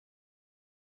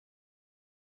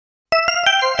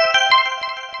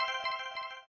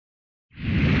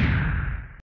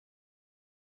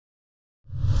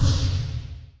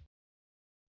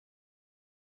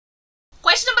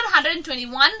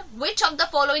121. Which of the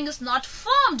following is not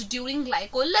formed during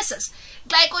glycolysis?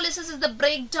 Glycolysis is the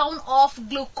breakdown of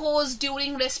glucose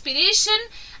during respiration,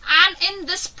 and in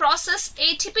this process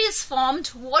ATP is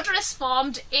formed, water is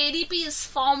formed, ADP is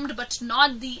formed, but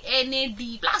not the NAD+,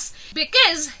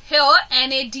 because here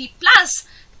NAD+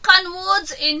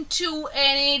 converts into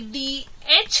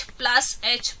NADH plus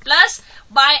H plus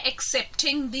by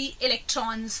accepting the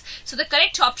electrons. So the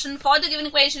correct option for the given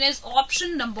equation is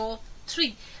option number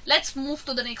 3. Let's move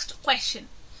to the next question.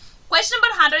 Question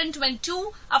number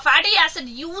 122. A fatty acid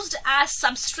used as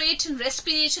substrate in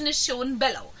respiration is shown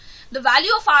below. The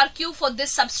value of RQ for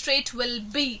this substrate will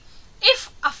be,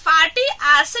 if a fatty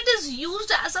acid is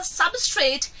used as a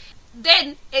substrate,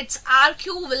 then its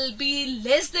RQ will be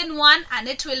less than 1 and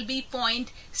it will be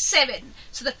 0.7.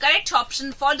 So the correct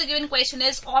option for the given question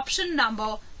is option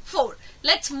number 4.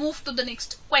 Let's move to the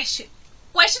next question.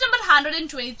 Question number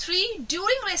 123.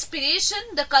 During respiration,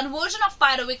 the conversion of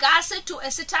pyruvic acid to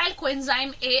acetyl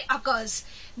coenzyme A occurs.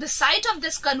 The site of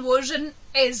this conversion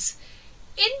is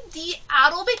in the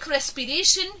aerobic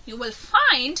respiration. You will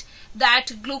find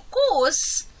that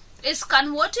glucose is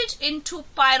converted into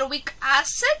pyruvic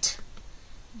acid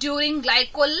during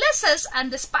glycolysis, and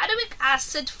this pyruvic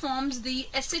acid forms the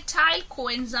acetyl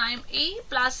coenzyme A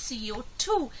plus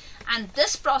CO2, and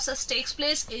this process takes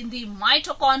place in the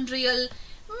mitochondrial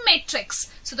matrix.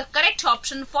 So the correct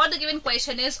option for the given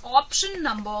question is option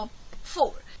number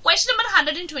 4. Question number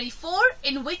 124.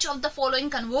 In which of the following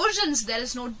conversions there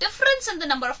is no difference in the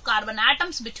number of carbon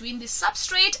atoms between the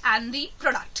substrate and the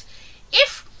product?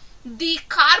 If the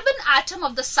carbon atom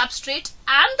of the substrate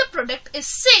and the product is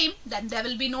same, then there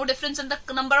will be no difference in the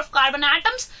number of carbon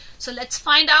atoms. So let's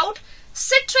find out.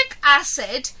 Citric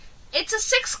acid, it's a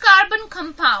 6 carbon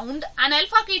compound, and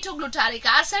alpha ketoglutaric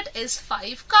acid is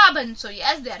 5 carbon. So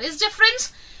yes, there is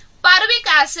difference. Pyruvic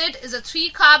acid is a 3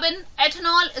 carbon,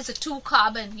 ethanol is a 2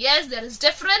 carbon. Yes, there is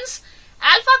difference.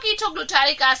 Alpha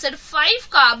ketoglutaric acid 5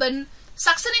 carbon,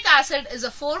 succinic acid is a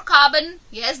 4 carbon.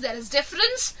 Yes, there is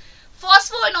difference.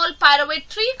 Phosphoenol pyruvate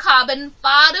 3 carbon,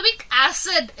 pyruvic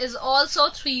acid is also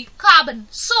 3 carbon.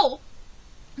 So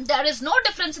there is no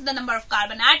difference in the number of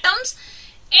carbon atoms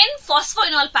in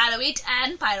phosphoenol pyruvate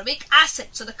and pyruvic acid.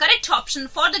 So the correct option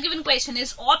for the given question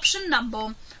is option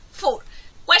number 4.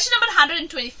 Question number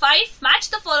 125.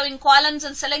 Match the following columns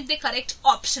and select the correct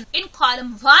option. In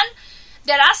column 1,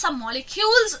 there are some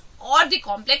molecules or the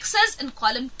complexes. In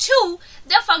column 2,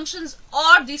 their functions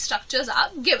or the structures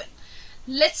are given.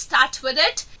 Let's start with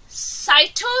it.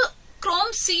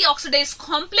 Cytochrome C oxidase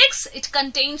complex. It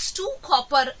contains 2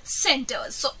 copper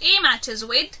centers. So A matches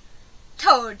with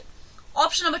 3rd.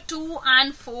 Option number 2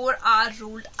 and 4 are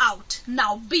ruled out.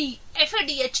 Now B,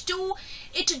 FADH2,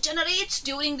 it generates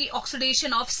during the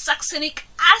oxidation of succinic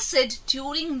acid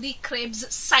during the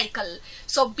Krebs cycle.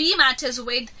 So B matches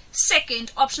with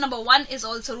 2nd. Option number 1 is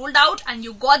also ruled out, and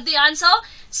you got the answer.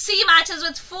 C matches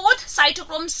with 4th.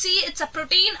 Cytochrome C, it's a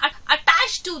protein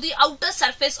attached to the outer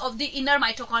surface of the inner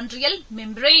mitochondrial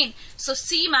membrane. So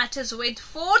C matches with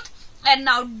 4th. And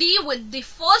now D with the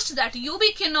first, that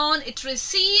ubiquinone, it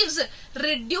receives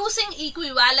reducing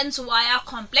equivalence via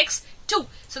complex 2.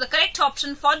 So the correct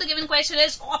option for the given question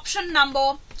is option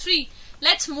number 3.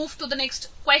 Let's move to the next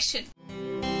question.